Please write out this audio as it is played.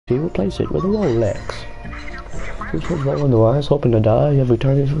he replaced it with a Rolex. Which was rolling the eyes, hoping to die every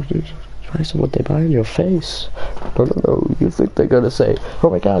time you twice what they buy in your face. No, you think they're gonna say, oh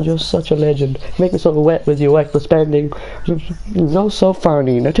my god, you're such a legend, you make me so wet with your reckless spending, you're so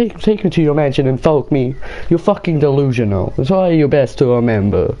funny, now take me to your mansion and fuck me, you're fucking delusional, try your best to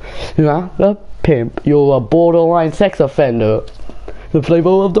remember, you're not a pimp, you're a borderline sex offender, the flavor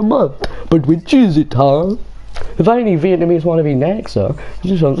of the month, but which is it, huh? If any Vietnamese want to be next,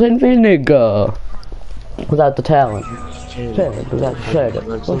 just send vinegar. Without the talent. Without the shade.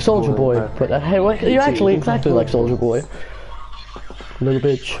 Like Soldier Boy. But hey, you're actually exactly like Soldier Boy. Little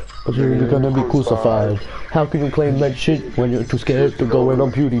bitch. But you're gonna be crucified. How can you claim that shit when you're too scared to go in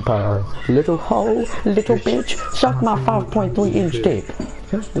on PewDiePie? Little hoe, little bitch, suck my 5.3-inch dick.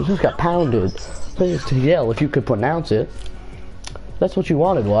 You just got pounded. Please to yell if you could pronounce it. That's what you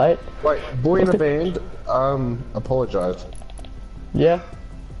wanted, right? Wait, boy in a band, apologize. Yeah?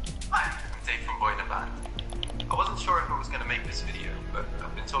 I wasn't sure if I was going to make this video, but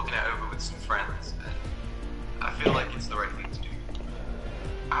I've been talking it over with some friends, and I feel like it's the right thing to do.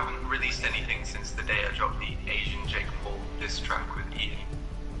 I haven't released anything since the day I dropped the Asian Jake Paul diss track with Ian,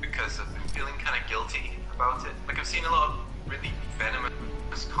 because I've been feeling kind of guilty about it. Like, I've seen a lot of really venomous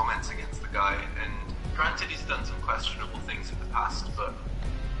comments against the guy, and granted he's done some questionable things in the past, but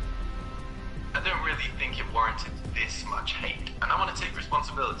I don't really think it warranted this much hate, and I want to take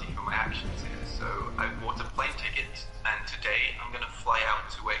responsibility for my actions here. So I bought a plane ticket, and today I'm going to fly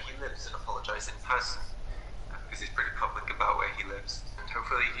out to where he lives and apologize in person, because he's pretty public about where he lives, and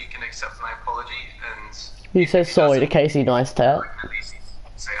hopefully he can accept my apology. And he says sorry to Casey Neistat. At least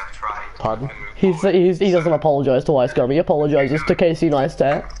say I've tried. Pardon? He doesn't apologize to Ice Gum. He apologizes to Casey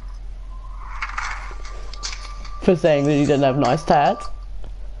Neistat for saying that he didn't have nice tats.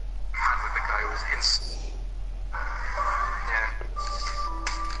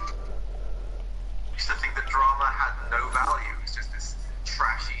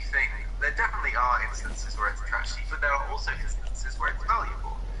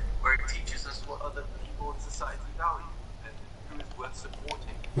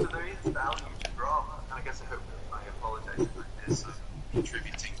 So there is value to drama, and I guess I hope that my apologising like this is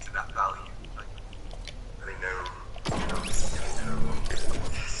contributing to that value. Like, I think no,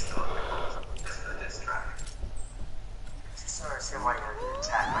 this track. Sorry, I see why you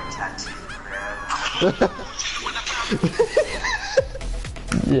attack my tattoo, man.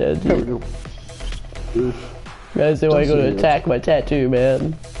 Yeah, dude. I see why you're gonna attack my tattoo,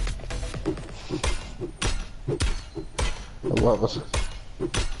 man. I love it.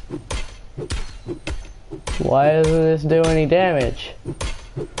 Why doesn't this do any damage?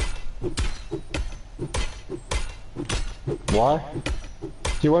 Why?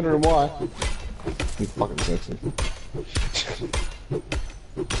 You wondering why? You fucking sexy.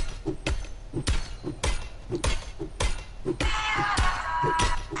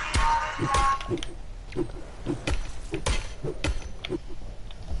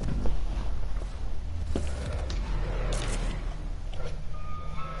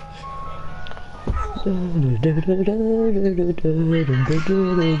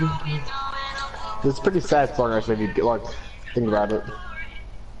 It's a pretty sad song actually if you like think about it.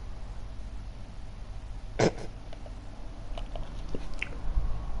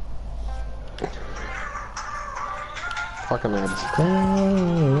 Fucking ads.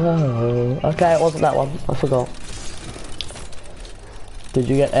 Okay, it wasn't that one. I forgot. Did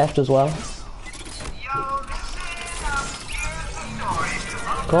you get F'd as well?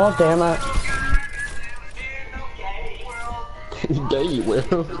 God damn it. Gay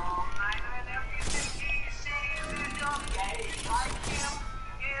world.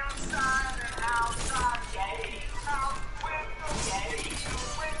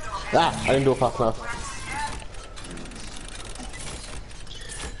 Ah, I didn't do it fast enough.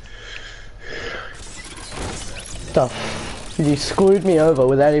 Stuff. You screwed me over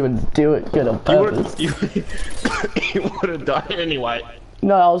without even doing it on purpose. You would have died anyway.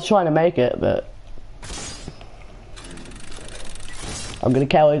 No, I was trying to make it, but I'm gonna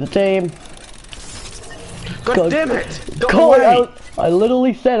carry the team. God damn it! Go away! I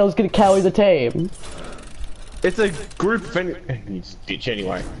literally said I was gonna carry the team. It's a group of any ditch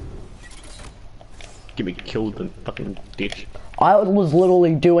anyway. Get me killed in fucking ditch. I was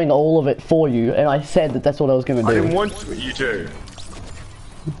literally doing all of it for you, and I said that that's what I was gonna do. I didn't want you to.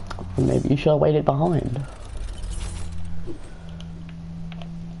 Maybe you should have waited behind.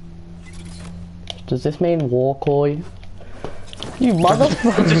 Does this mean war, Coy? You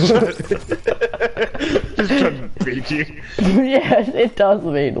motherfucker! Just trying to beat you. Yes, it does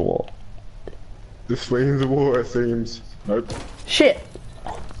mean war. This means war, it seems. Nope. Shit!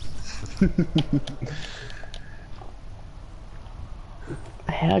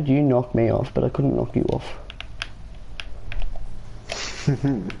 How'd you knock me off, but I couldn't knock you off?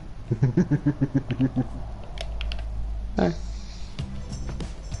 Hey.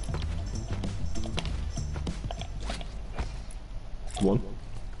 Come on.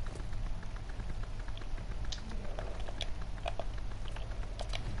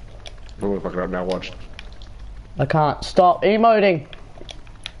 I'm gonna fuck it up now, watch. I can't stop emoting.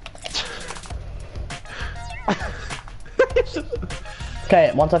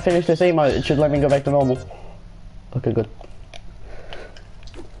 Okay, once I finish this emote, it should let me go back to normal. Okay, good.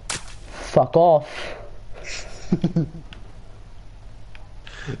 Fuck off.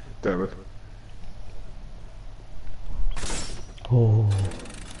 Damn it. Oh.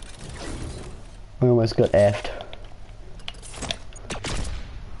 I almost got effed.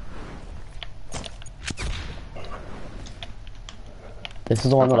 This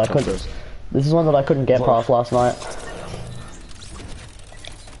is the one that I couldn't. This is one that I couldn't get past last night.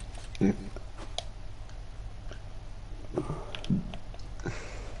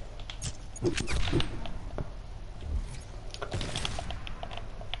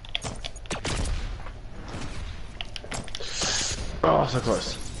 Oh, so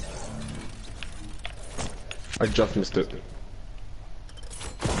close. I just missed it.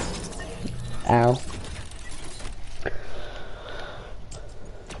 Ow.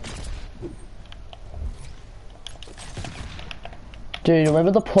 Dude, remember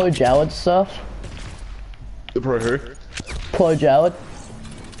the Plo Joward stuff? The pro who? Plo Joward?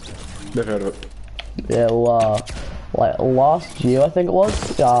 Never heard of it. Yeah, well, like last year I think it was,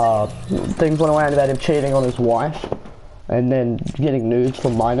 things went around about him cheating on his wife and then getting nudes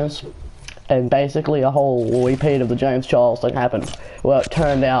from minors. And basically a whole repeat of the James Charles thing happened, where it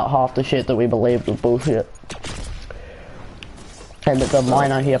turned out half the shit that we believed was bullshit. And that the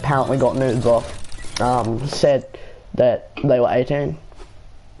minor he apparently got nudes off, said that they were 18.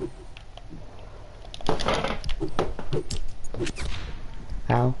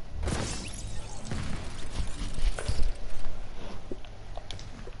 How?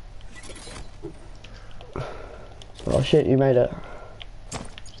 Oh shit, you made it.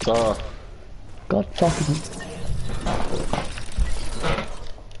 God fucking...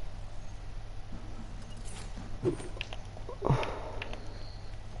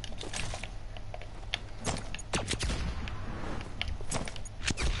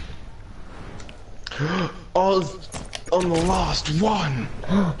 I was on the last one!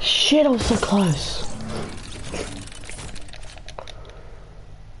 Shit, I was so close.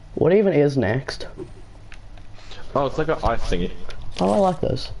 What even is next? Oh, it's like an ice thingy. Oh, I like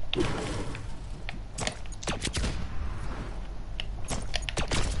those.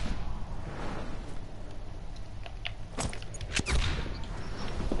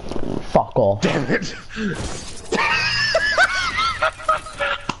 Fuck off. Damn it!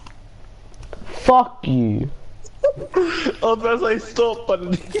 Fuck you. I was about to say stop, but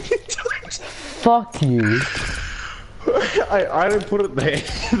Fuck you. I didn't put it there.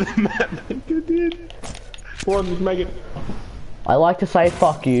 The map maker did. One, make it. I like to say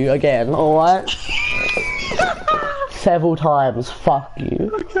fuck you again, alright? Several times, fuck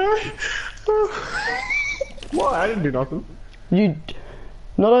you. Okay. Why? I didn't do nothing. You...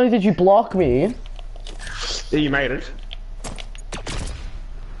 Not only did you block me... Yeah, you made it.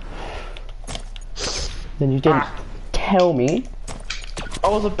 Then you didn't tell me. I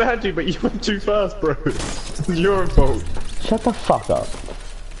was about to, but you went too fast, bro. It's your fault. Shut the fuck up.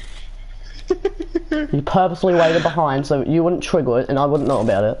 You purposely waited behind so you wouldn't trigger it and I wouldn't know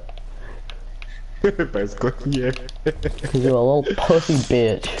about it. Basically, yeah. Because you're a little pussy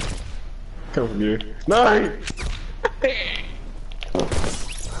bitch. Come from you. No! I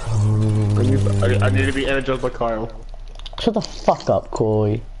need to be energized by Kyle. Shut the fuck up,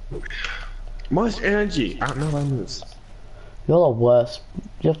 Corey. Most energy. I don't know what moves. You're the worst.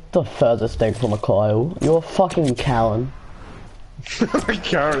 You're the furthest thing from a Kyle. You're a fucking Callan.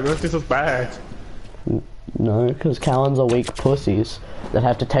 Karen, that's just as bad. No, because Callans are weak pussies that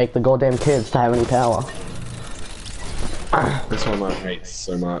have to take the goddamn kids to have any power. This one I hate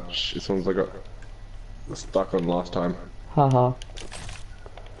so much. This one's I got stuck on last time. Haha.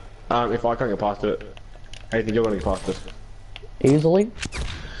 If I can't get past it, I think you're gonna get past it. Easily?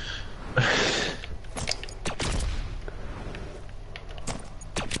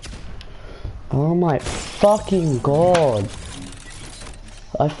 Oh my fucking god.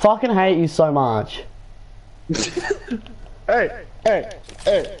 I fucking hate you so much. Hey!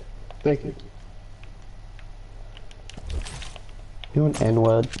 Thank you. You're an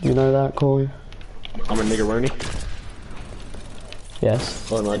N-word. You know that, Corey? I'm a niggeroni.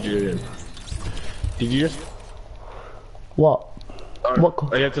 Yes. Oh no, did you just? What?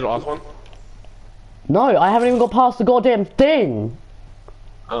 What? Are you up to the last one? No, I haven't even got past the goddamn thing.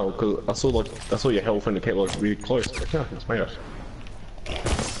 Oh, because I saw your health indicate like really close. Like, yeah, it's made us.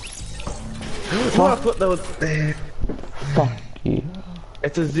 What I thought that was. Fuck you.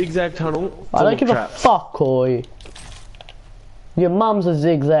 It's a zigzag tunnel. I don't give traps. a fuck, Coy. Your mum's a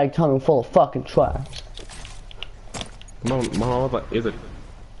zigzag tunnel full of fucking traps. My mom was like, is it?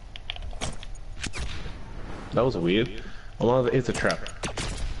 That was weird. My mom was like, it's a trap.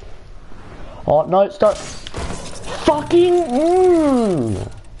 Oh no, stop. Fucking.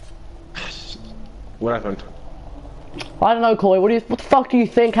 What happened? I don't know, Coy. What the fuck do you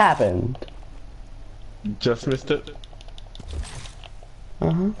think happened? Just missed it.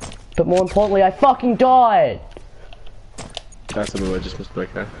 But more importantly, I fucking died. That's the move I just missed.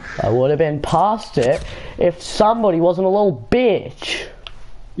 Okay. I would have been past it if somebody wasn't a little bitch.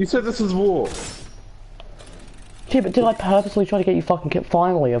 You said this was war. Yeah, but did I purposely try to get you fucking killed?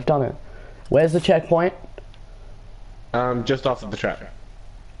 Finally, I've done it. Where's the checkpoint? Just after the trap.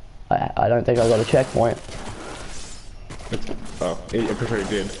 I don't think I got a checkpoint. Oh, I'm pretty sure you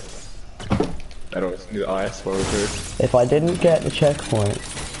did. I don't need the ice while we're through. If I didn't get the checkpoint...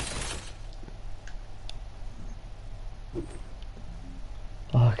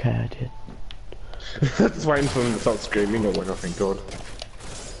 Okay, I did. Just waiting for them to start screaming or whatever, thank God.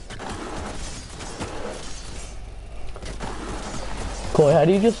 Coy, how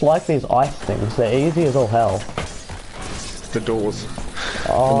do you just like these ice things? They're easy as all hell. The doors.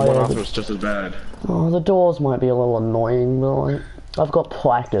 Oh, and the one yeah, after was just as bad. oh, the doors might be a little annoying, but like, I've got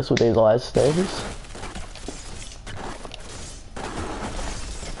practice with these ice things.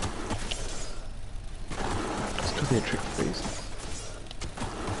 It's could be a trick for these.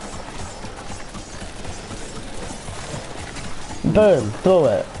 Boom, through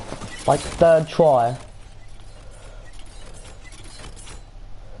it. Like third try.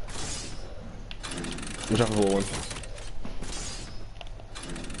 Whichever one.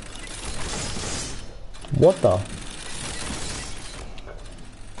 What the?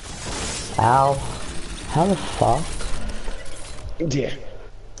 Ow. How the fuck? Yeah.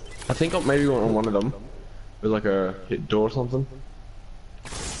 I think maybe on one of them there's like a hit door or something.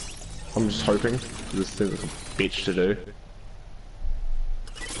 I'm just hoping. This seems like a bitch to do.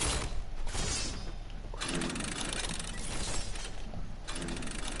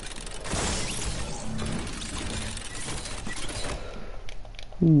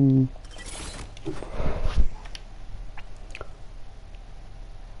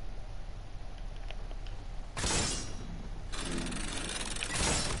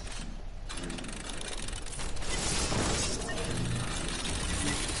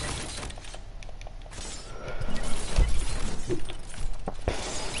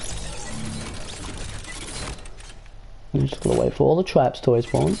 I'm just gonna wait for all the traps to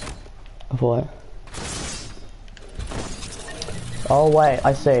respawn. Avoid. Oh wait,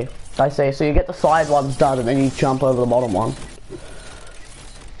 I see. I see. So you get the side ones done and then you jump over the bottom one.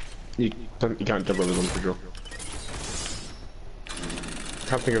 You can't jump over them for sure.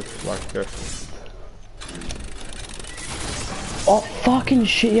 Can't think of like Oh fucking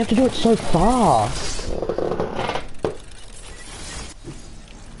shit, you have to do it so fast.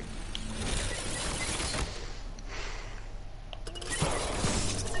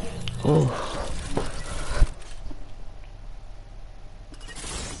 Oh.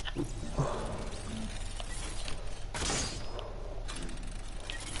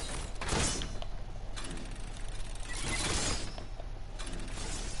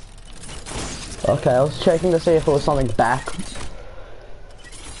 Okay, I was checking to see if there was something back.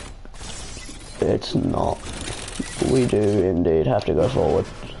 It's not. We do indeed have to go forward.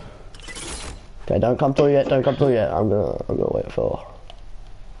 Okay, don't come through yet, don't come through yet. I'm gonna wait for.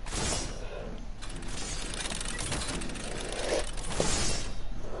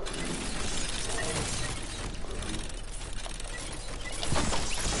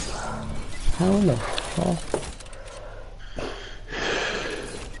 How in the fuck?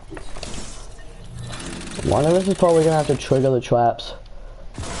 One of us is probably gonna have to trigger the traps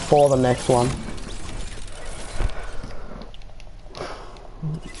for the next one.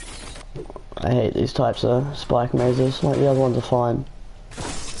 I hate these types of spike mazes, like the other ones are fine.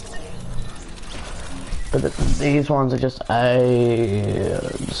 But these ones are just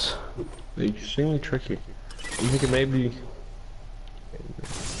AIDS. they're extremely tricky. I'm thinking maybe.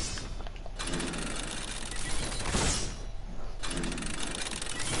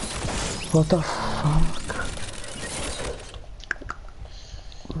 What the fuck?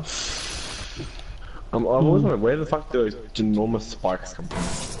 I've always wondered, where the fuck do those ginormous spikes come from?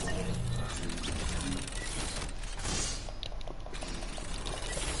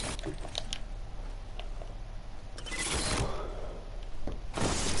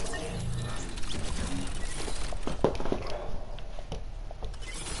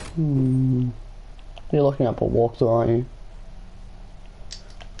 You're looking up a walkthrough, aren't you?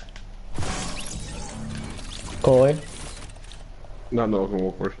 Corey? No, I'm not looking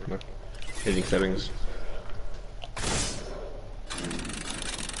at walkthrough, no. Hitting settings.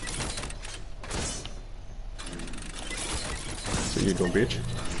 So you doing, bitch?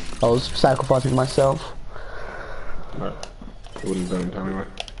 I was sacrificing myself. No. I wouldn't have done it anyway.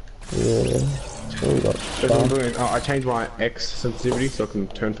 Yeah. So we got That's what I'm doing. I changed my X sensitivity so I can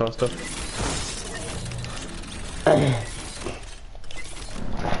turn faster.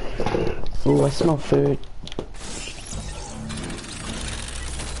 Ooh, I smell food.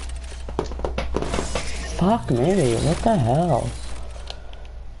 Fuck me, what the hell?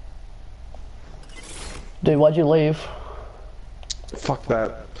 Dude, why'd you leave? Fuck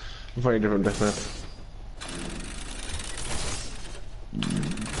that. I'm playing a different deathmatch.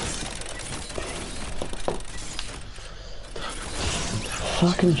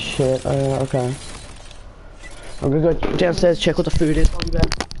 Fucking shit, okay. I'm gonna go downstairs, check what the food is. I'll be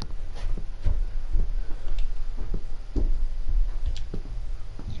back.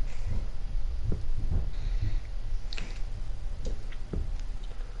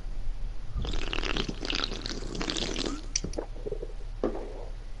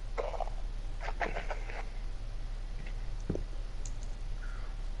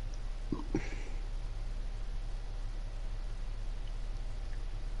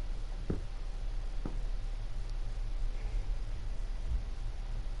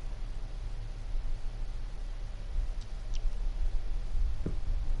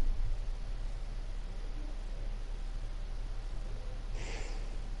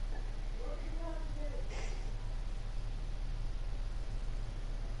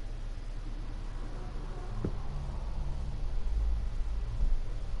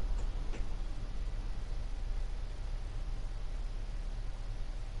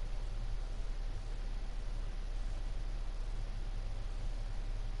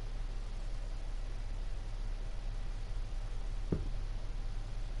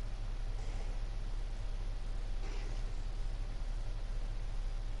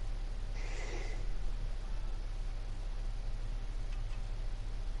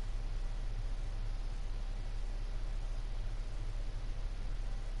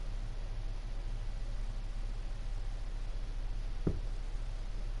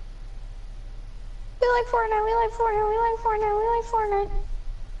 We like Fortnite, we like Fortnite, we like Fortnite, we like Fortnite.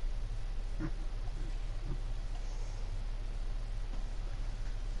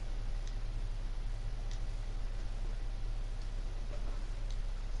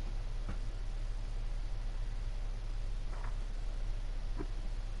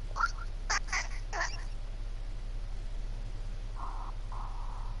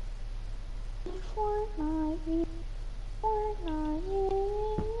 Fortnite, Fortnite, yeah.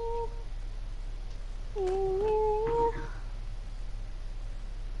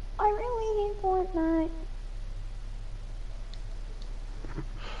 I really hate Fortnite.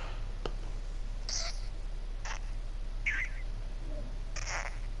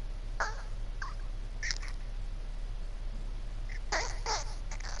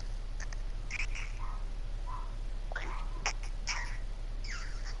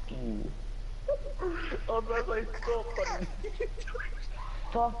 Oh, that's like so funny.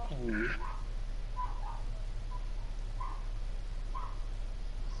 Fuck you.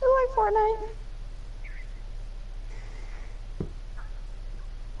 I like Fortnite.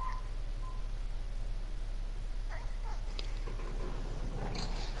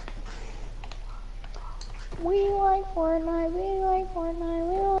 We like Fortnite, we like Fortnite,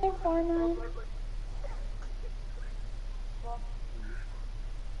 we like Fortnite.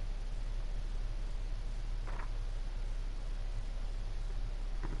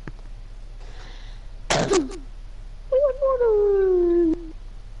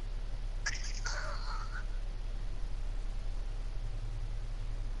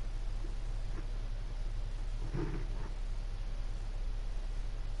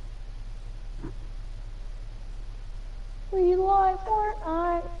 We like Fortnite. We like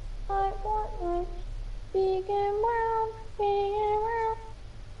Fortnite, like Fortnite. Big and brown, big and brown.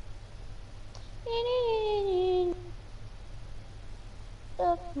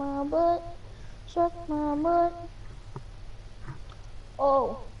 Suck my butt, suck my butt.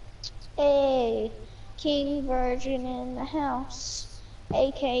 Oh, hey, King Virgin in the house.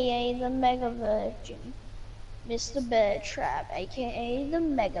 aka the Mega Virgin. Mr Beartrap, aka the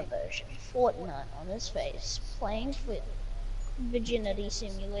Mega Version. Fortnite on his face, playing with Virginity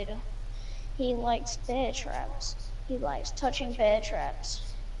Simulator. He likes bear traps. He likes touching bear traps.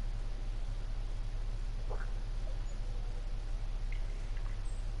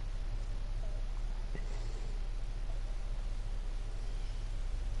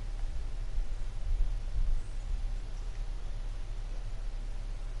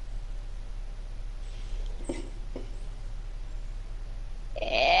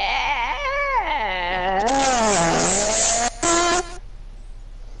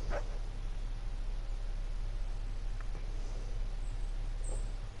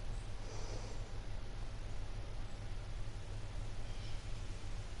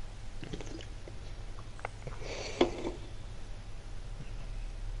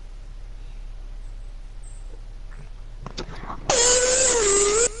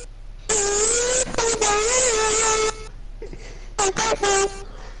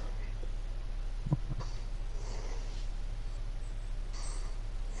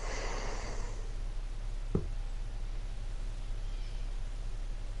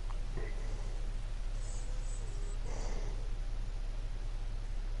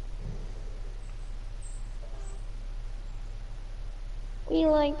 We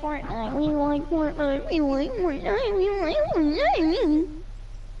like Fortnite, we like Fortnite, we like Fortnite, we like Fortnite.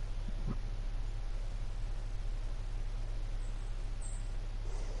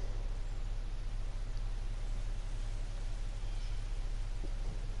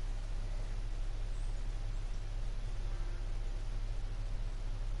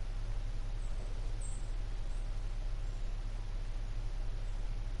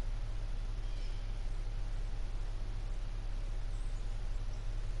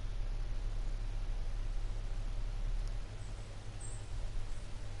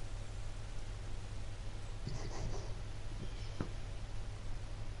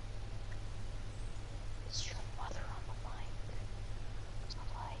 Is your mother on the mic? All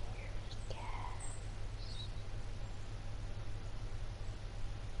I hear is gas.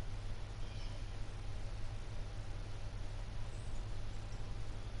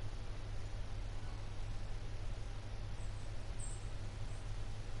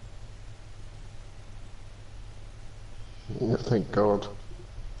 Yeah, thank God.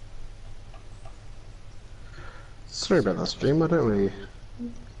 Sorry about that stream, I don't really...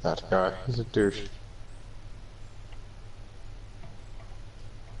 That guy, he's a douche.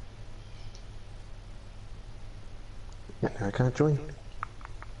 And now I can't join.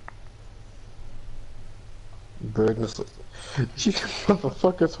 Birdness. You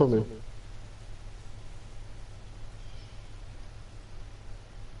motherfucker told me.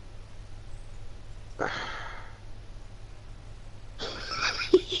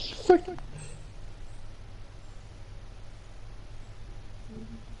 Fuck.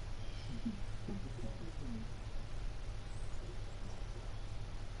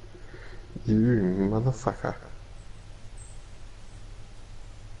 You motherfucker.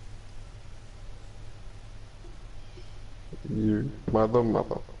 You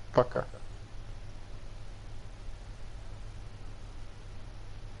motherfucker.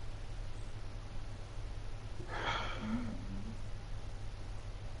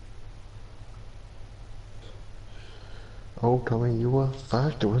 Oh, Tommy, you are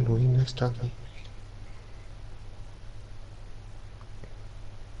fucked when we next time.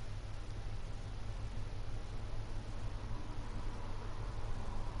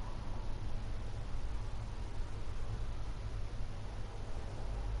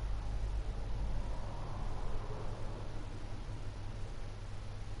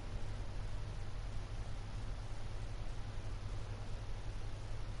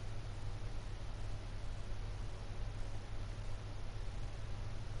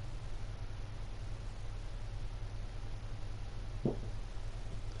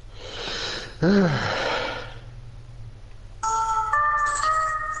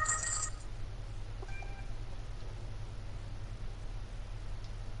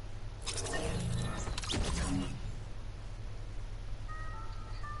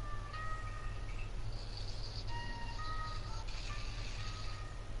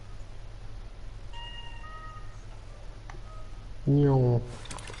 Yo.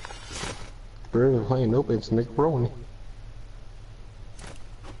 Bird playing nope, it's Nick Rowan.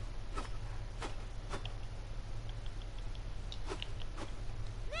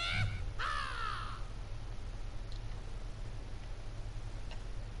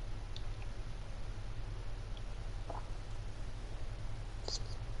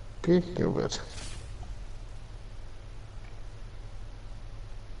 Speaking of it.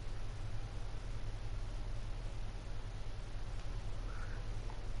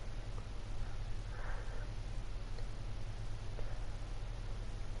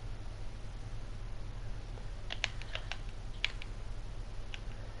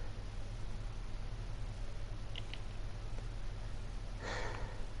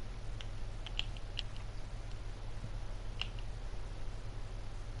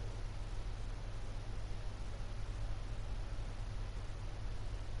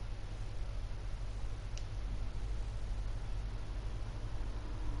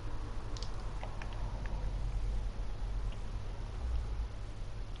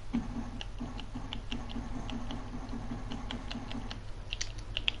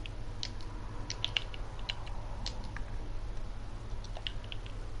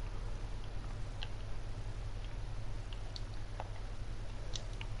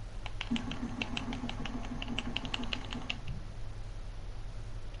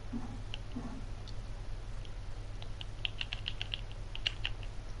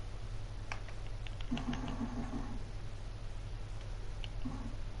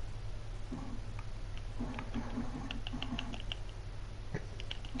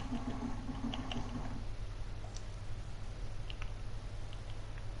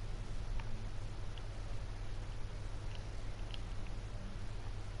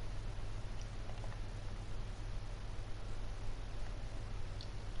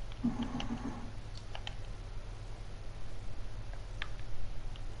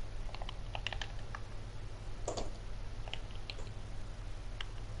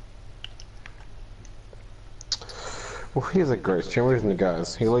 Well, here's a Grace. Chandler isn't the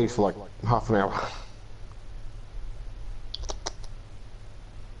guys. He leaves for like half an hour.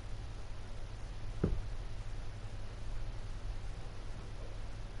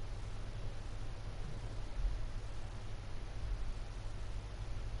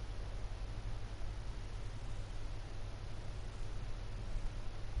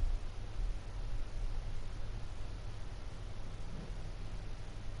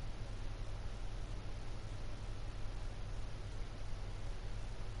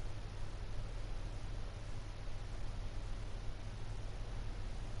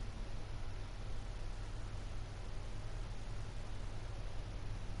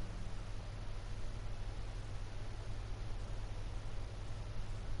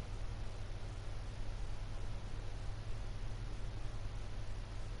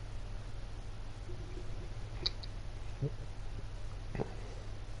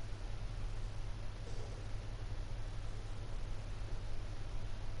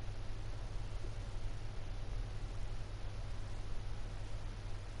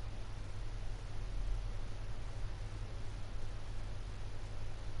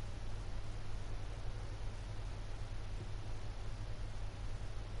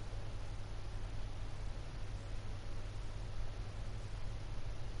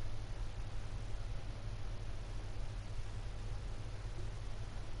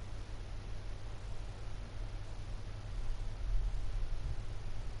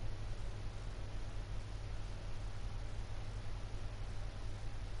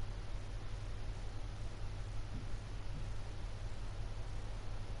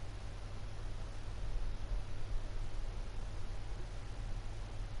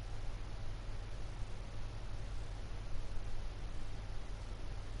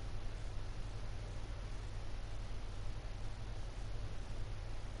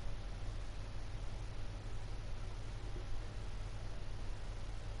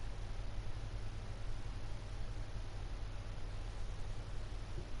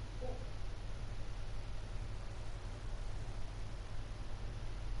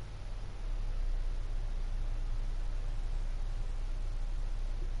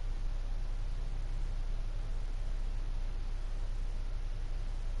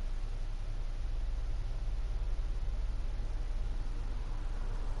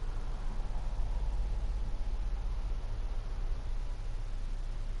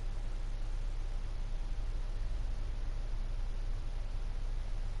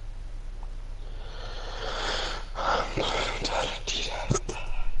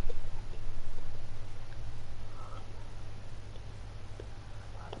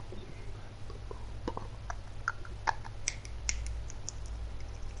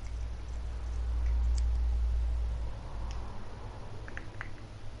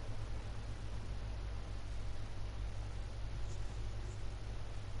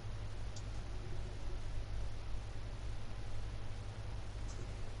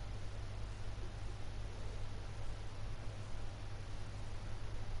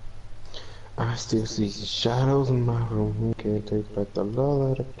 I still see shadows in my room. Can't take back the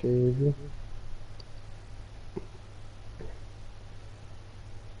love that I gave you.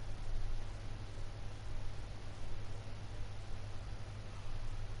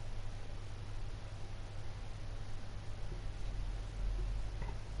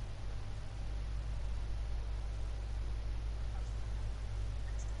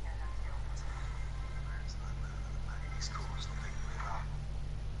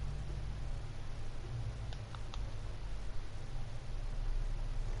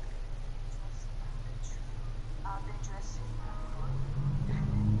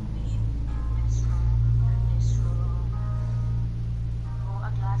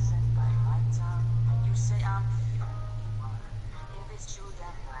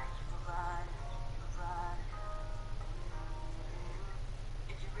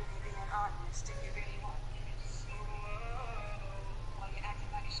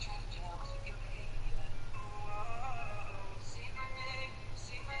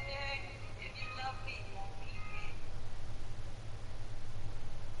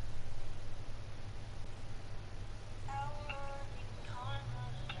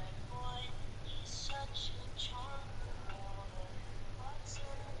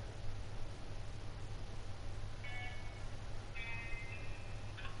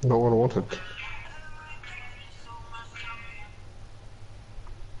 Not what I wanted.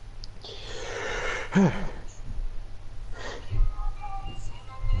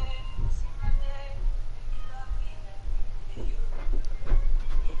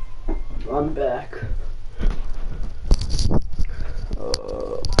 I'm back.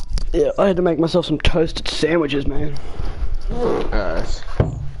 Yeah, I had to make myself some toasted sandwiches, man. Alright.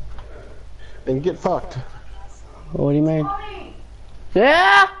 And get fucked. What do you mean?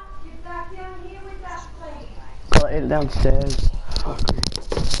 Yeah! Oh, I ate it downstairs. Fuck.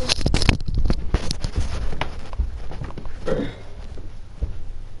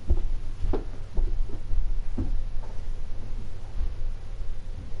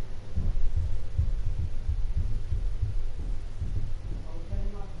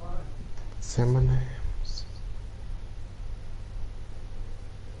 Say my names.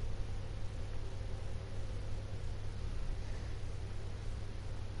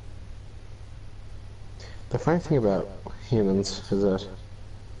 The funny thing about humans is that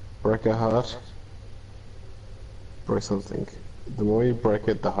break a heart, break something. The more you break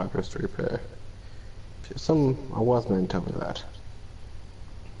it, the harder it is to repair. A wise man told me that.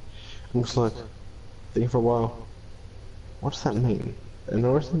 I'm just like, thinking for a while, what does that mean? And I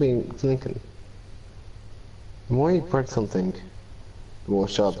was thinking, the more you break something, the more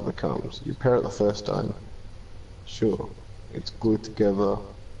sharp it becomes. You repair it the first time, sure, it's glued together,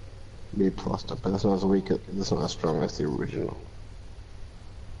 be plaster, but it's not as weak, it's not as strong as the original.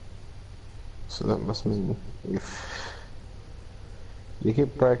 So that must mean if you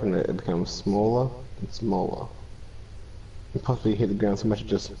keep breaking it, it becomes smaller and smaller. You possibly hit the ground so much it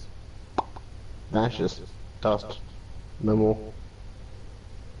just vanishes, dust, no more.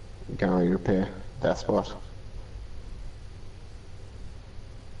 You can't really repair that spot.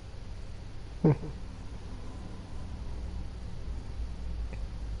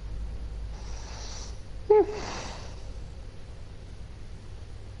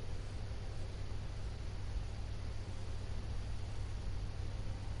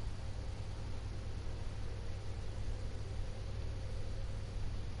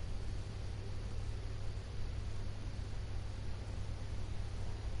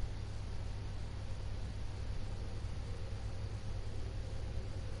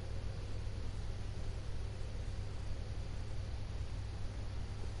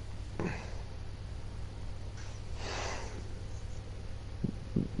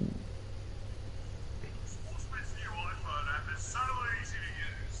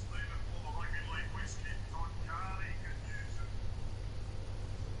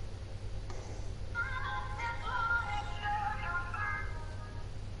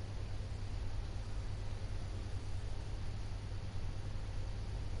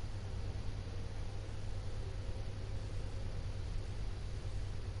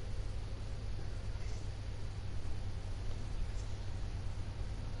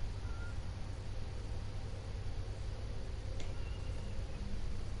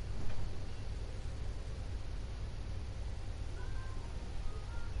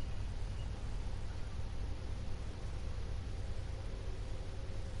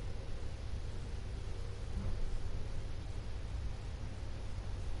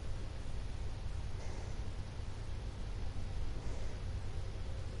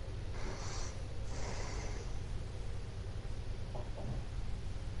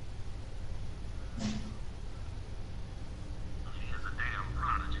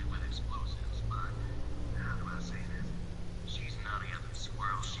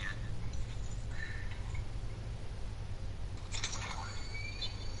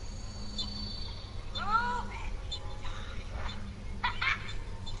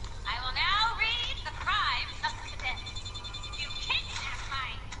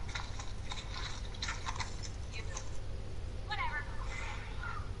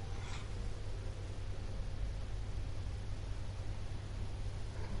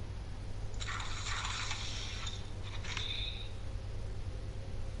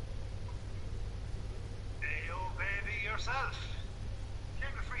 Yourself.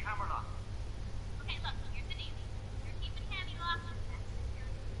 Came to free Hammerlock. Okay, look, here's the deal. You're keeping Hammy locked in this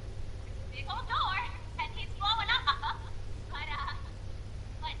big old door, and he's blowing up.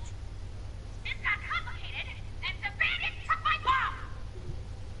 But this got complicated, and the bandits took my bomb.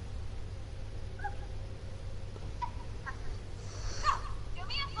 So, do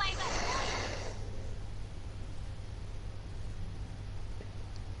me a favor.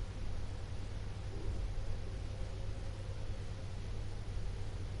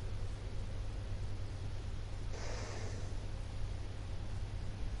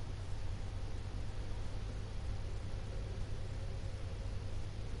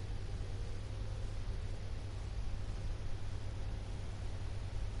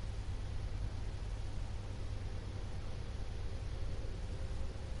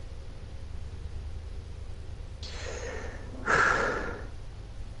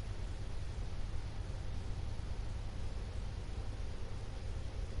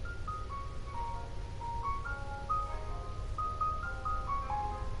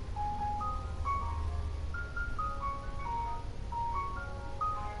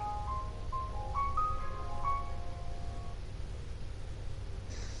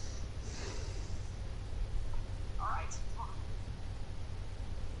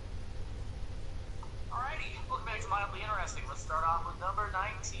 mildly interesting. Let's start off with number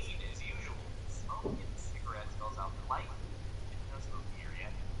 19, as usual. Smoking cigarettes spells out light in the no smoking area.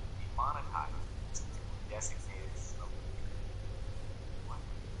 Demonetized. Designated smoking area. What?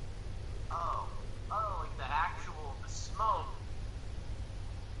 Oh, like the actual, the smoke.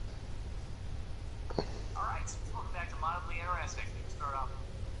 Alright, so welcome back to Mildly Interesting. Let's start off.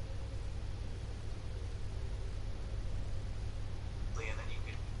 And then you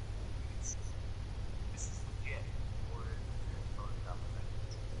can see this is legit. Or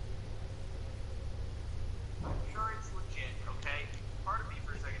I'm sure it's legit, okay? Part of me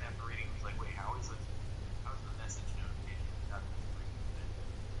for a second after reading was like, wait, how is the message notification?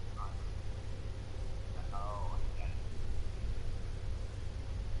 Oh, I get it.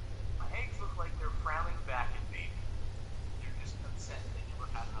 My eggs look like they're frowning back at me. They're just upset they never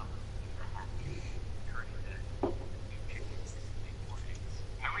had enough. They're happy. Turning dead.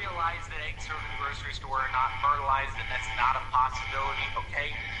 I realize that eggs served in the grocery store are not fertilized, and that's not a possibility,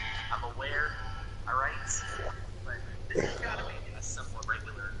 okay? I'm aware, alright? But this has got to be a somewhat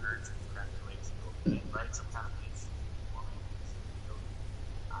regular occurrence in cracked eggs, right? Some kind of things.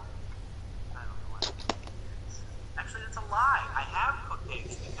 I don't know why. Actually, that's a lie. I have cooked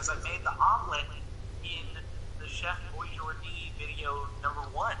eggs because I made the omelet in the Chef Boyardee video number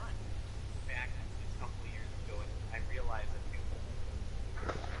 1. Back a couple of years ago, and I realized that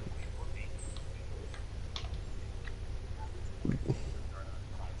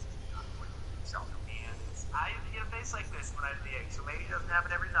I get a face like this when I do the egg, so maybe it doesn't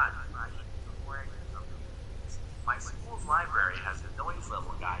happen every time. I should put more eggs or something. My school's library has a noise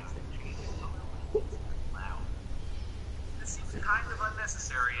level, guys, that changes a little bit. It's loud. This seems kind of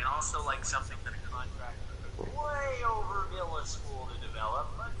unnecessary and also like something that a contractor could way overbill a school to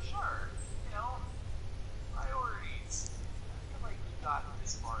develop, but sure, you know, priorities. I feel like we've gotten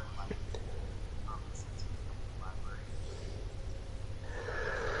this far in life.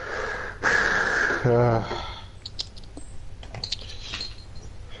 Things have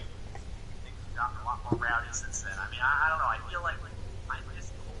gotten a lot more rowdy since then. I mean, I don't know. I feel like I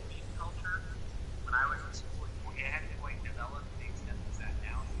missed the whole beef culture when I was in school. It hadn't quite developed to the extent it's at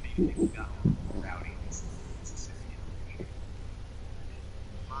now. So maybe things got a little more rowdy. It's necessary.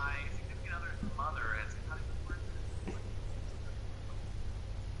 My significant other's mother has cut it worse than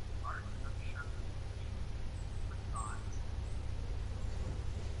art. I'm sure.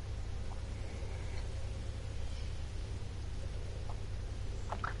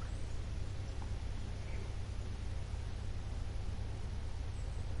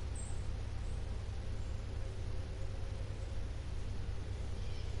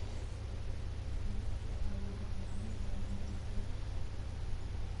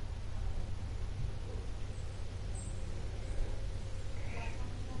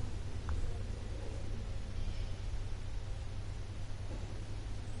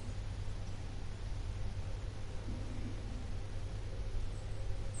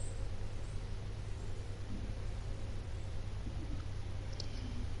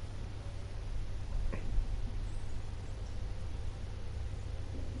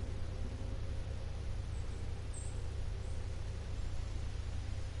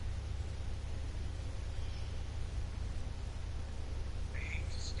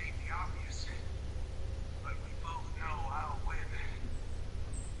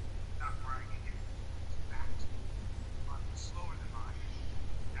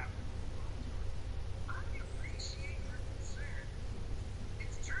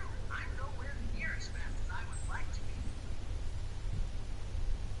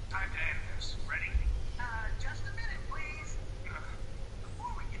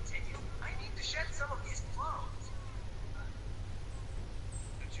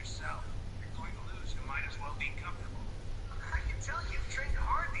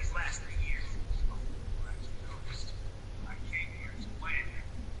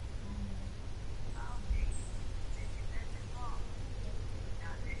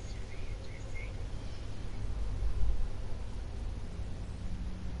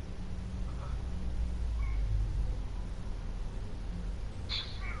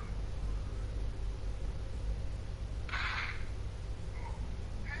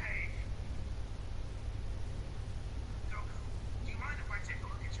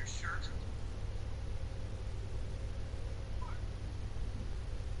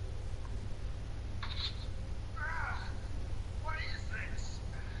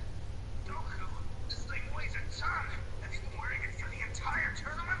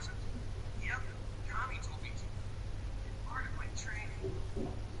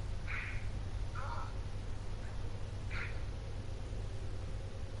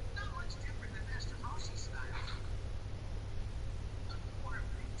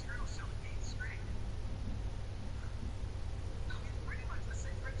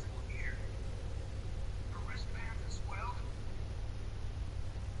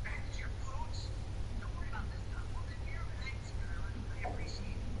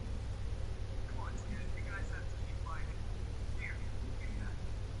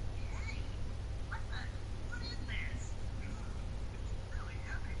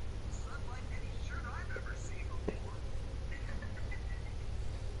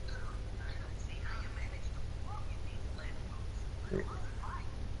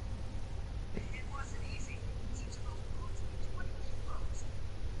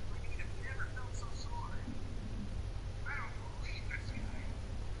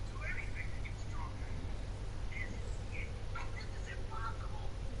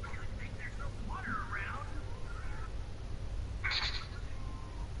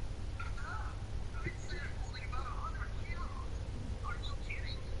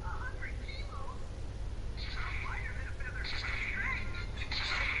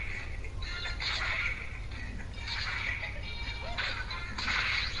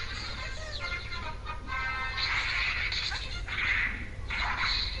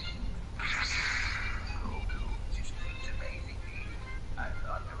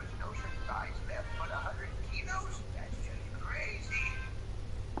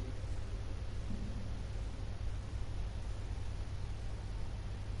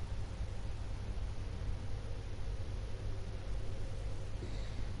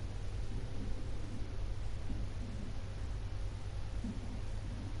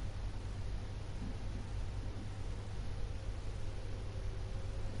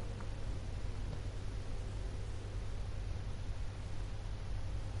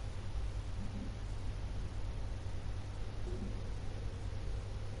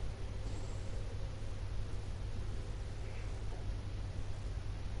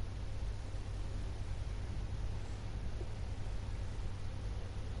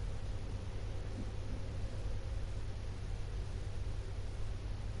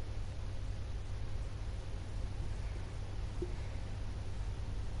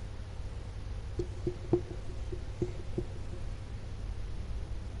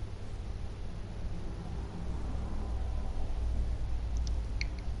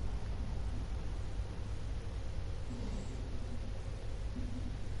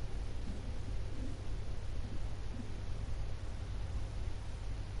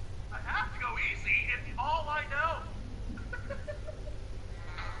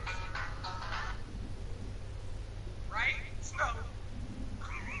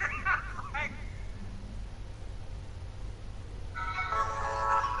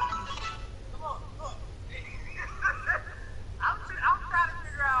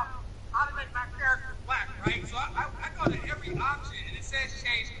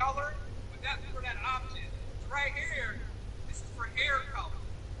 right here, this is for hair color,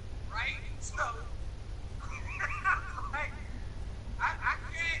 right? So, like, I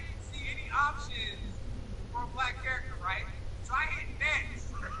can't see any options for a black character, right? So I hit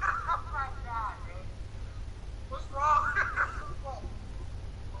next. Oh my god, man. What's wrong?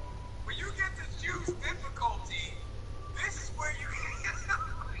 When you get to choose difficulty, this is where you get.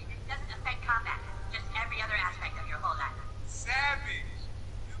 It doesn't affect combat, just every other aspect of your whole life. Savage.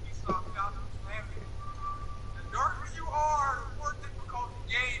 Ubisoft got them savage. The darker you are, the more difficult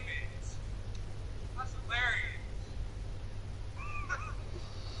the game is. That's hilarious.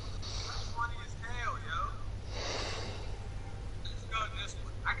 That's funny as hell, yo. Let's go to this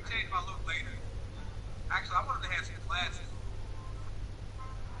one. I can change my look later. Actually, I wanted to have some glasses.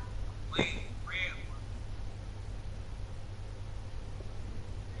 Plain red one.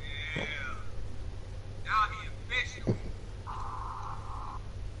 Yeah. Now he official.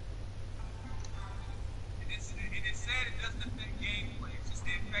 And it said it doesn't affect gameplay. It just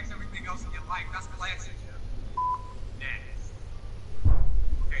affects everything else in your life. That's classic. Next.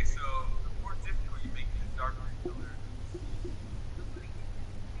 Okay, so the more difficult you make it, the darker the color.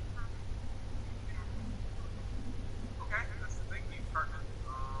 Okay, that's the thing. Keep perfect.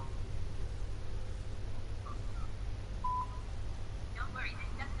 Don't worry,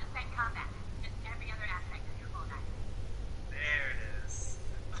 it doesn't affect combat, just every other aspect of your whole life. There it is.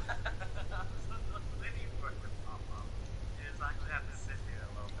 Then you put the pop up. You just actually have to sit here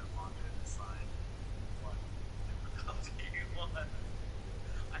a little bit longer to decide what difficulty you want.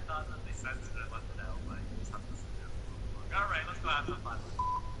 I thought that they censored it, let it out, but you just have to sit here a little longer. Alright, let's go have some fun.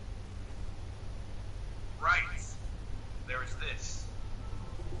 Right. There is this.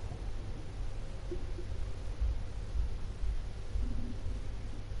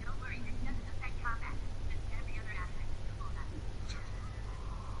 Don't worry, it doesn't affect combat, just every other aspect of your whole life.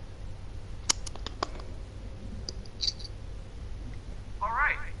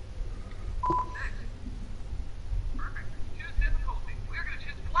 Alright. Next. Perfect. Choose difficulty. We're gonna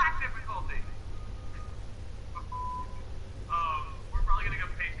choose black difficulty. We're probably gonna go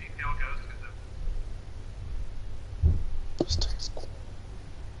pasty tail ghost because of.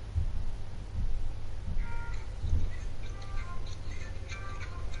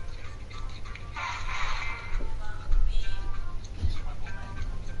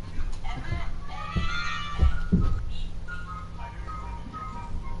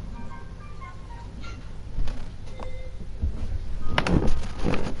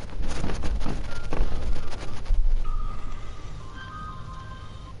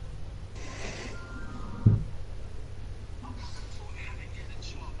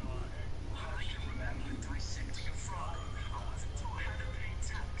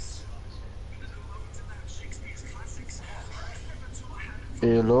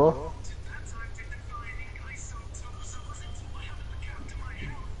 Hello?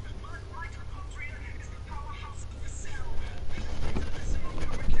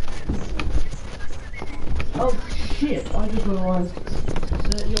 Oh shit, I just realised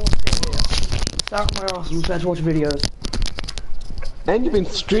that you're sitting here. Start my ass, I'm about to watch videos. And you've been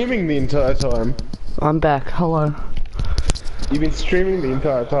streaming the entire time. I'm back, hello. You've been streaming the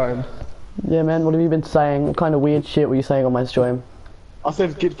entire time. Yeah man, what have you been saying? What kind of weird shit were you saying on my stream? I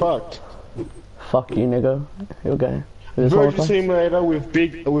said get fucked. Fuck you nigga. You're gay. Virgin Simulator with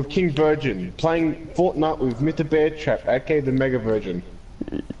King Virgin. Playing Fortnite with Mr Beartrap, aka the Mega Virgin.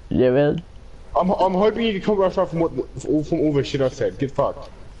 Yeah man. I'm hoping you can come right from all the shit I said. Get fucked.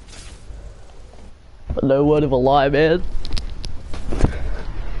 No word of a lie man.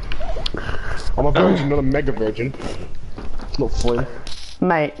 I'm a virgin, not a mega virgin. Not flim.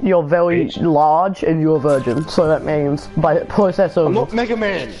 Mate, you're very large and you're a virgin, so that means by process of... I'm not Mega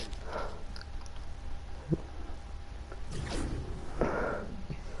Man!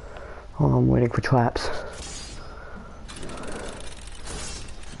 Oh, I'm waiting for traps.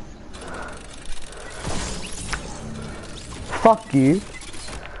 Fuck you.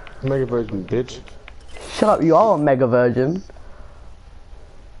 Mega virgin, bitch. Shut up, you are a mega virgin.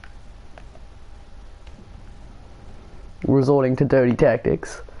 Resorting to dirty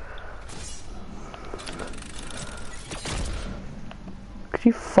tactics. Could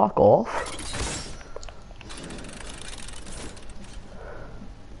you fuck off?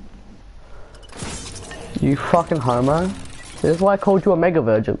 You fucking homo. This is why I called you a mega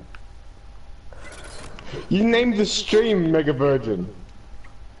virgin. You named the stream Mega Virgin.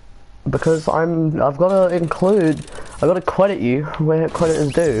 Because I've gotta credit you where credit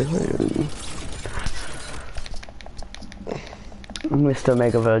is due. Mr.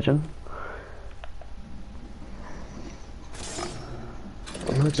 Mega Virgin.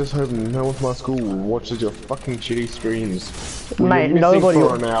 I just hope no one from my school watches your fucking shitty streams. Mate, You're missing nobody.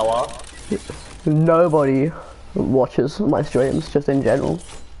 for an hour. Nobody watches my streams, just in general.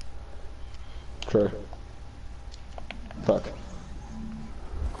 True. Fuck.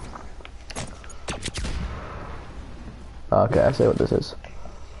 Okay, I see what this is.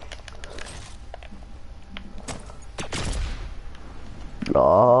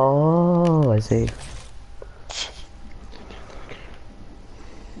 Oh, I see.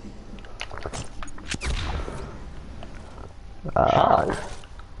 How?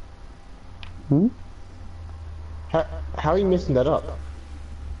 Hmm? How are you messing that up?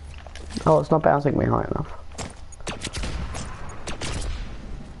 Oh, it's not bouncing me high enough.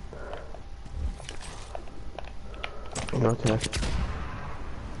 Okay.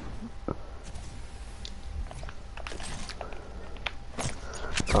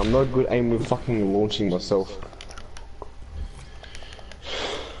 I'm not good aim with fucking launching myself.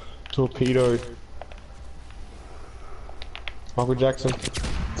 Torpedo. Michael Jackson.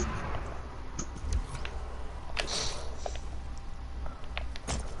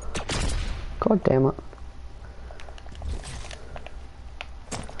 God damn it.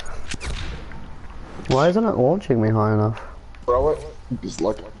 Why isn't it launching me high enough? Throw it. Just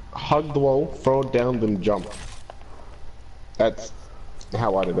like hug the wall, throw it down, then jump. That's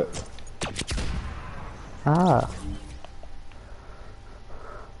how I did it. Ah.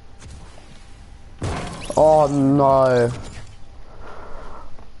 Oh no.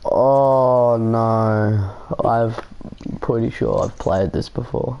 Oh no. I'm pretty sure I've played this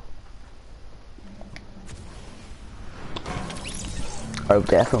before. I've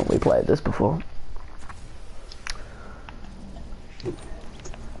definitely played this before.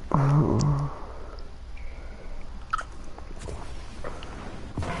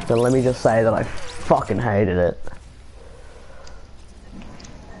 So let me just say that I fucking hated it.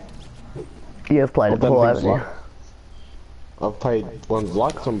 You've played it before, haven't you? I've played ones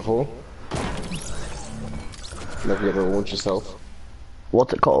like some before. Never get to launch yourself.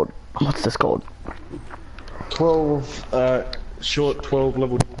 What's it called? What's this called? 12, short 12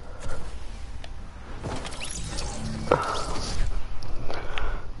 level.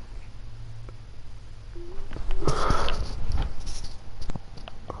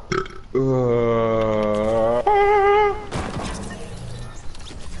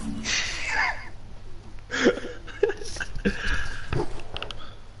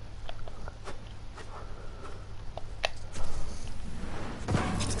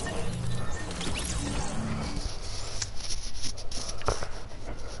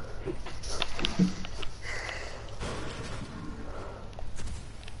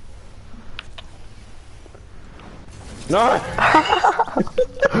 No!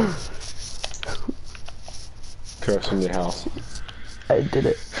 Curse in your house. I did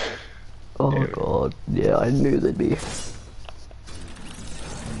it. Oh Yeah. god, yeah, I knew they'd be.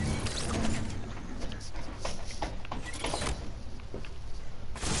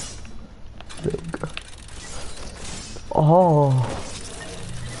 There we go. Oh,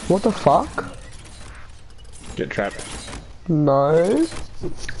 what the fuck? Get trapped. No,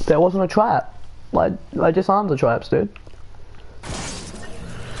 there wasn't a trap. I disarmed the traps, dude.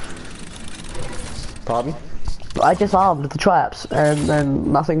 Pardon? I disarmed the traps, and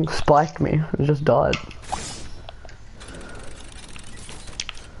then nothing spiked me. It just died.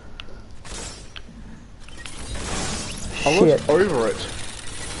 I Shit. was over it.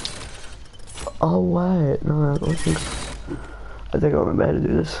 Oh wait, no, I think I remember how to do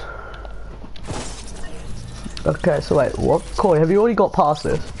this. Okay, so wait, what? Corey, have you already got past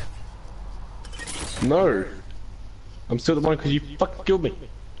this? No. I'm still the one because you fucking killed me.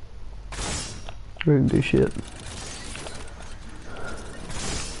 We didn't do shit.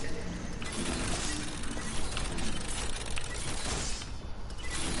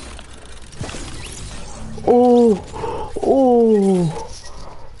 Oh, oh,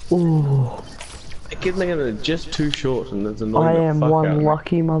 oh! I keep thinking it's just too short, and there's annoying I the am fuck out one of me.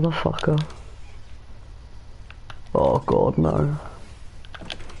 lucky motherfucker. Oh god, no!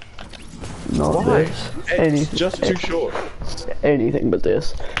 Not Why? this. It's just too short. Anything but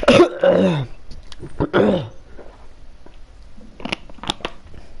this.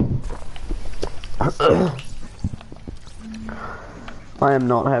 I am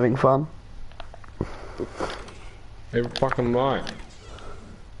not having fun. Every fucking night.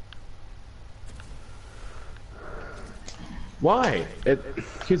 Why? It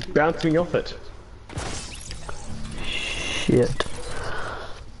keeps bouncing off it. Shit.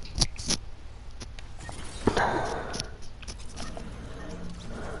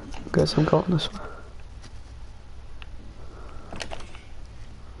 Guess I'm going this way.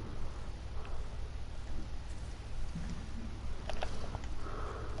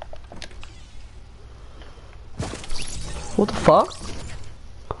 What the fuck?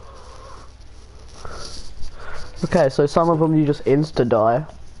 Okay, so some of them you just insta-die.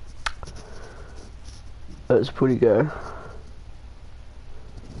 That's pretty good.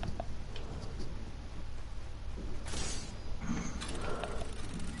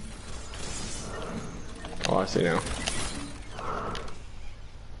 Oh, I see now.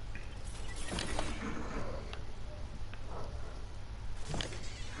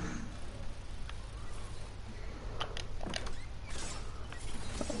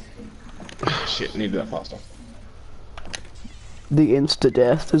 Shit, need to do that faster. The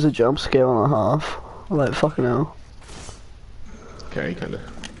insta-death is a jump scare and a half. Like, fucking hell. Okay, kinda.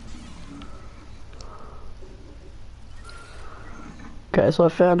 Okay, so I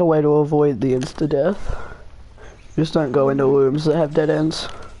found a way to avoid the insta-death. Just don't go into rooms that have dead ends.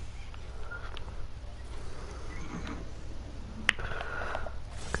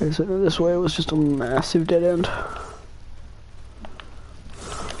 Okay, so this way was just a massive dead end.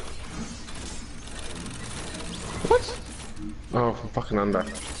 What? Oh, from fucking under.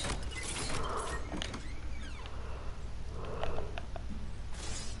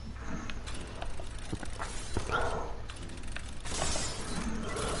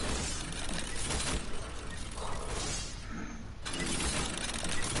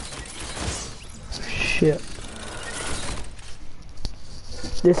 Shit.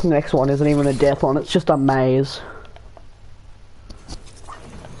 This next one isn't even a death one, it's just a maze.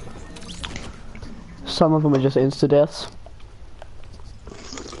 Some of them are just insta-deaths.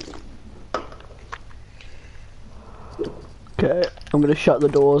 Okay, I'm gonna shut the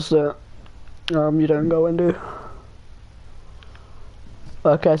doors that you don't go into.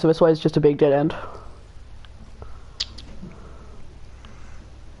 Okay, so this way is just a big dead end.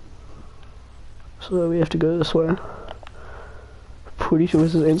 So we have to go this way. Pretty sure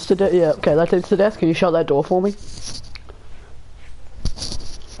this is insta-death. Yeah, okay, that's insta-death. Can you shut that door for me?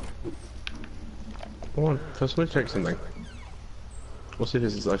 Come on, first let me check something. We'll see if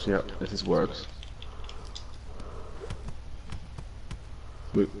this is actually how this works.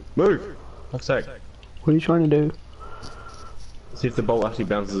 Move! Fuck's sake. What are you trying to do? See if the bolt actually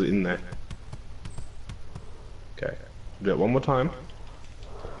bounces in there. Okay. Do it one more time.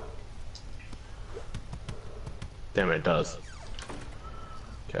 Damn it, it does.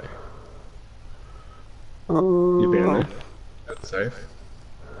 Okay. You've been in there? That's safe.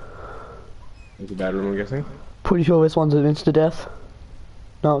 It's a bad room, I'm guessing. Pretty sure this one's an insta-death.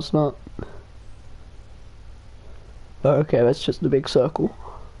 No, it's not. Oh, okay, that's just the big circle.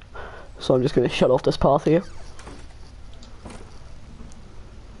 So I'm just gonna shut off this path here.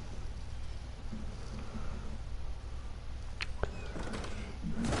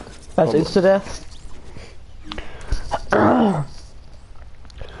 That's insta-death.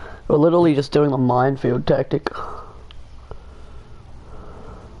 We're literally just doing the minefield tactic.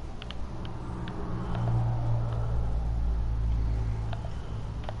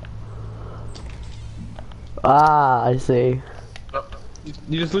 Ah, I see.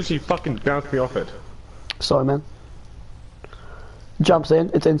 You just literally fucking bounced me off it. Sorry, man. Jumps in,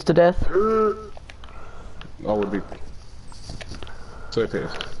 it's insta-death. I would be so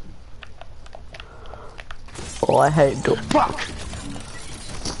pissed. Oh, I hate door. Fuck!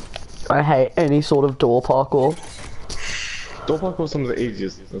 I hate any sort of door parkour. Door parkour is some of the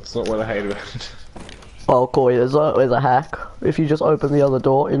easiest. That's not what I hate about it. Oh, Corey, there's a hack. If you just open the other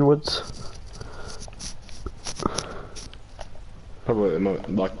door inwards. Probably at the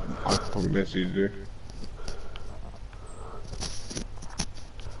moment, like, I probably meant you to do.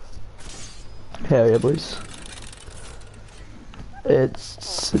 Hell yeah, boys.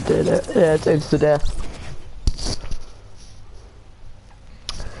 It's dead. Yeah, it's insta-death.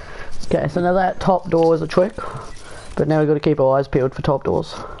 Okay, so now that top door is a trick, but now we've got to keep our eyes peeled for top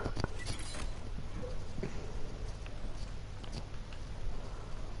doors.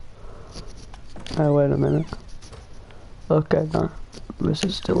 Oh, wait a minute. Okay, no. This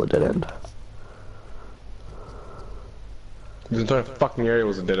is still a dead end. The entire fucking area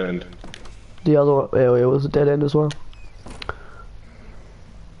was a dead end. The other area was a dead end as well.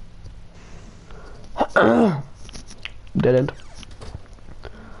 Dead end.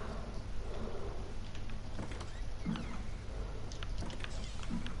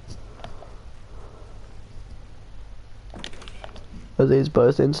 Are these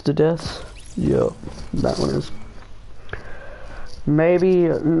both insta-deaths? Yeah, that one is. Maybe,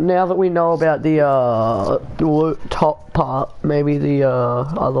 now that we know about the top part, maybe the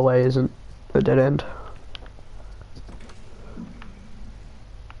other way isn't a dead end.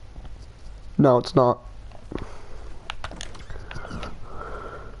 No, it's not.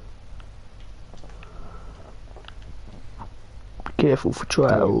 Careful for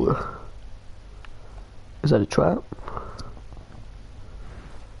trout. Is that a trap?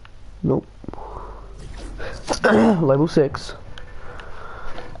 Nope. Level 6.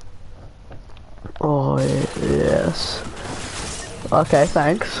 Oh, yes. Okay,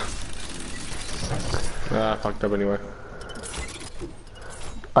 thanks. Ah, fucked up anyway.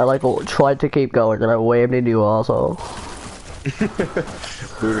 I like tried to keep going and I whammed into you, asshole.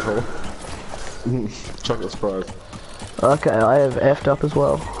 Beautiful. Chocolate surprise. Okay, I have effed up as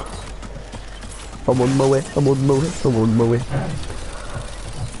well. I'm on my way, I'm on my way, I'm on my way.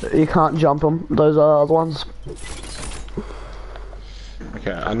 You can't jump them, those are the ones.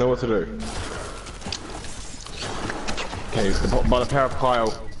 Okay, I know what to do. Okay, by the power of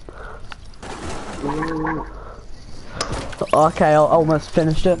Kyle. Okay, I almost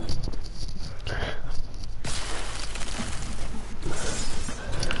finished it.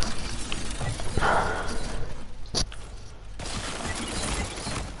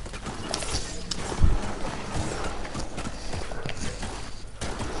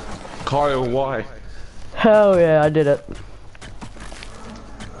 Kyle, why? Hell yeah, I did it.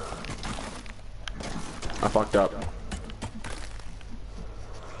 I fucked up.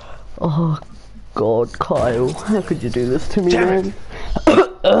 Oh God, Kyle, how could you do this to me, Damn man?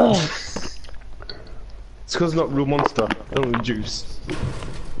 It's because it's not real monster, only juice.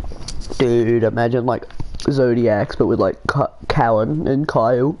 Dude, imagine like Zodiacs, but with like Callan and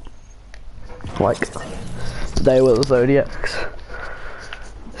Kyle. Like, they were the Zodiacs.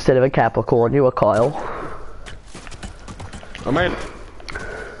 Instead of a Capricorn, you were Kyle. I mean,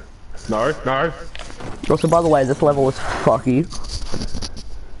 no. Also, by the way, this level is fucky.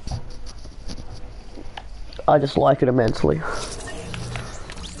 I just like it immensely.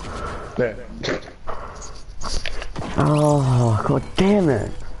 There. Oh, God damn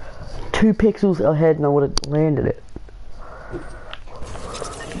it. 2 pixels ahead and I would have landed it.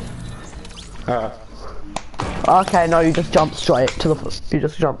 Okay, no, you just jump straight to the. You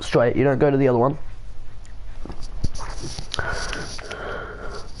just jump straight. You don't go to the other one.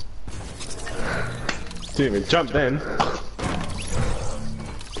 Didn't even jump then.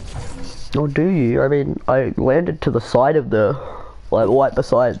 Or do you? I mean, I landed to the side of the, like, right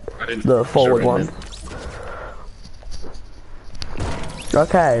beside the forward one.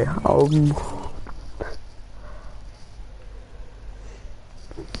 Okay,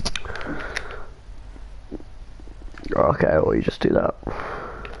 okay, well, you just do that.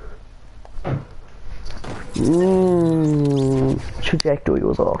 Trajectory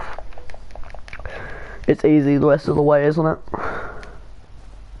was off. It's easy the rest of the way, isn't it?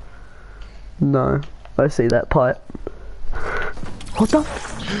 No, I see that pipe. What the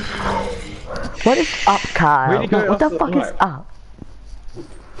f— What is up, Kyle? No, what the fuck is up?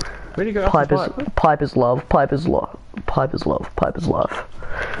 Where'd you go off the pipe? Pipe is love, pipe is love, pipe is love, pipe is love.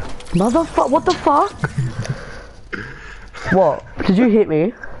 Motherfuck, what the fuck? What? Did you hit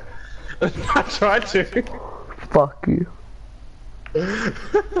me? I tried to. Fuck you.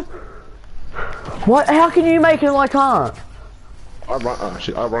 What? How can you make it and I can't? I run, oh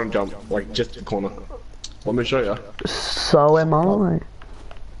shit, I run and jump, like, just the corner. Want me to show you? So am I.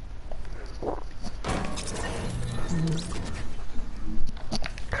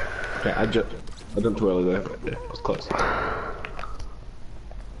 Okay, I jumped too early there, but yeah, it was close.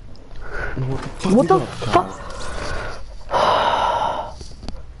 What the fuck?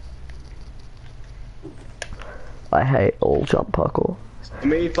 I hate all jump parkour. To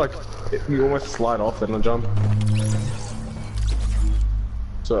me, it's like, you almost slide off then I jump.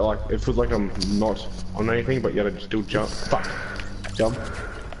 So like, it feels like I'm not on anything, but yet I still jump. Fuck. Jump.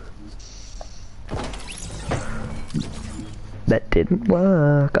 That didn't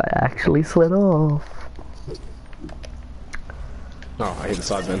work. I actually slid off. Oh, I hit the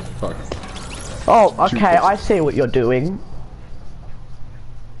side then. Fuck. Oh, okay, I see what you're doing.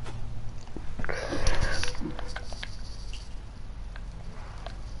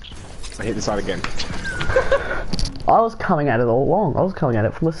 I hit the side again. I was coming at it all along. I was coming at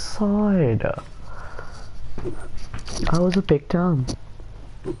it from the side. I was a big dumb.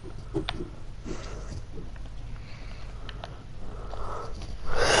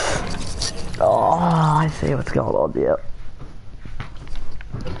 Oh, I see what's going on here.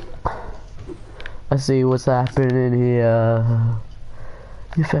 I see what's happening here.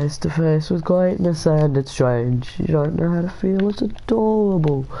 You're face to face with greatness and it's strange. You don't know how to feel, it's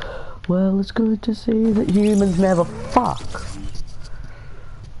adorable. Well, it's good to see that humans never fuck.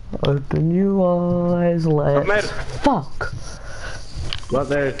 Open your eyes, let's fuck. Right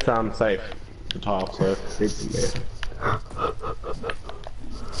there, it's safe. The tile, so it's in there.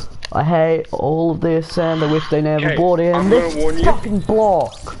 I hate all of this and I wish they never Okay, brought in I'm this gonna warn you. fucking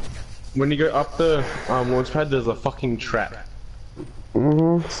block. When you go up the launch pad, there's a fucking trap.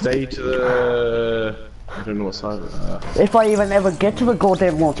 Mm-hmm. Stay to the... I don't know what side of it. If I even ever get to the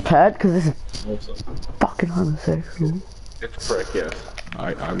goddamn launch pad, because this is Also, fucking homosexual. it's a prick, yeah.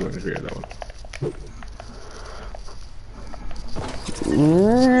 I'm going to agree with that one.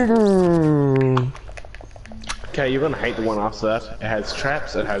 Mm. Okay, you're gonna hate the one after that. It has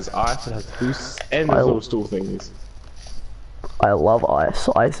traps, it has ice, it has boosts, and there's little stool thingies. I love ice.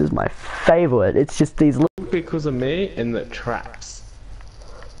 Ice is my favorite. It's just these little... Because of me and the traps.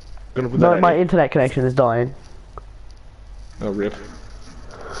 Gonna put No, that my in. internet connection is dying. Oh, rip.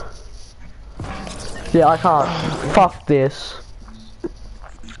 Yeah, I can't. Fuck this.